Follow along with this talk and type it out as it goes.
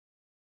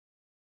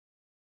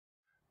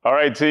All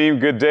right, team,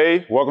 good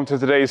day. Welcome to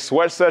today's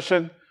sweat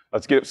session.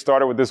 Let's get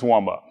started with this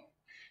warm up.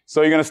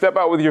 So you're gonna step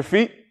out with your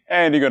feet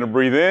and you're gonna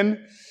breathe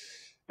in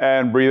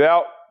and breathe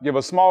out. Give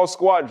a small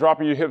squat,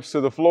 dropping your hips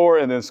to the floor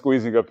and then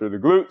squeezing up through the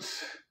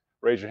glutes.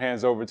 Raise your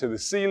hands over to the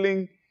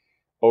ceiling,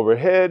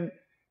 overhead,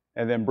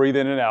 and then breathe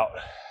in and out.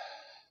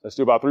 Let's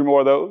do about 3 more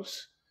of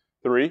those.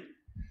 3,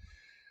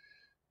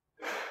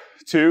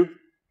 2,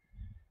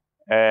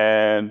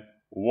 and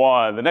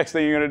 1. The next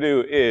thing you're gonna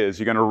do is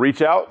you're gonna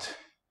reach out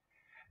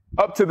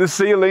up to the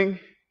ceiling,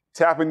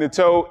 tapping the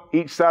toe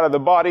each side of the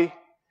body,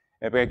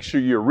 and make sure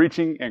you're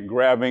reaching and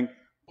grabbing,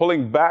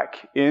 pulling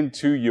back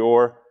into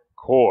your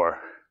core.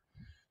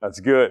 That's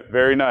good,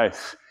 very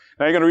nice.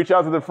 Now you're gonna reach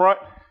out to the front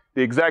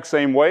the exact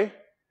same way.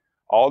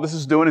 All this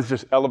is doing is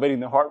just elevating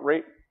the heart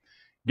rate,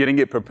 getting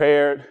it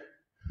prepared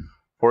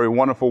for a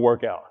wonderful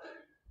workout.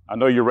 I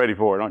know you're ready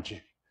for it, aren't you?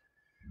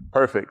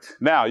 Perfect.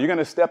 Now you're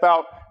gonna step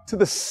out to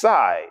the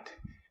side.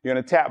 You're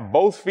gonna tap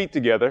both feet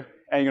together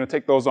and you're gonna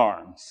take those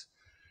arms.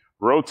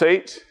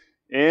 Rotate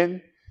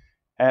in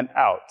and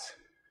out.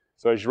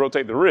 So as you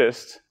rotate the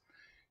wrist,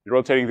 you're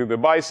rotating through the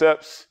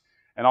biceps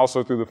and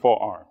also through the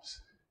forearms.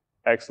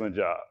 Excellent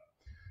job.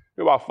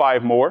 Do about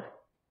 5 more.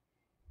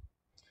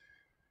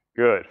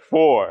 Good.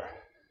 4,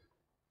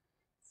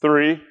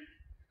 3,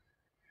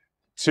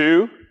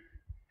 2,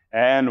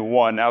 and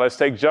 1. Now let's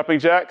take jumping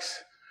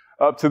jacks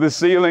up to the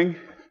ceiling,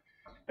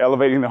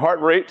 elevating the heart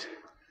rate,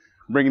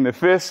 bringing the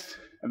fist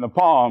and the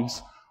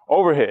palms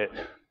overhead.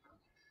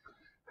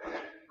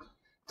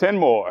 10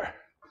 more.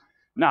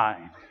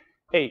 9,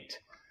 8,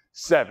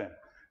 7,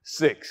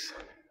 6,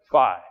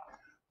 5,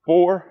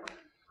 4,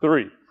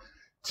 3,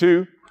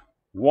 2,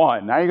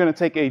 1. Now you're going to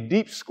take a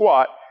deep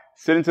squat,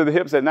 sit into the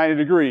hips at 90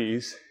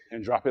 degrees,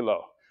 and drop it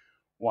low.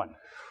 1,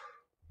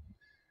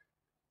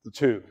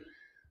 2,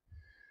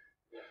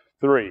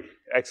 3.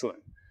 Excellent.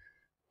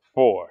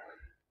 4,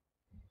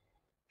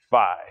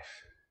 5,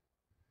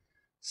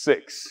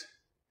 6,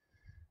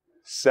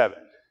 7.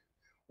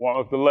 Warm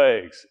up the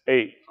legs.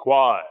 8.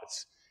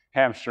 Quads,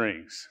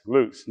 hamstrings,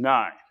 glutes.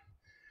 9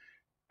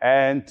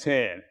 and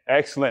 10.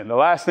 Excellent. The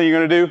last thing you're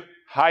going to do,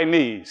 high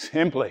knees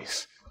in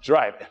place.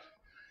 Drive it.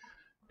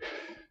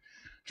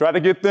 Try to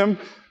get them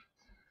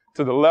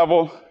to the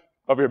level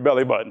of your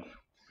belly button.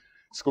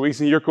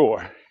 Squeezing your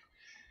core.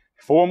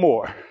 4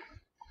 more.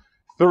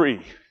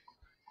 3,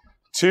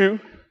 2,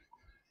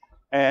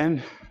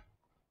 and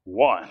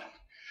 1.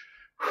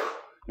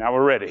 Now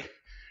we're ready.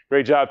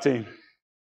 Great job, team.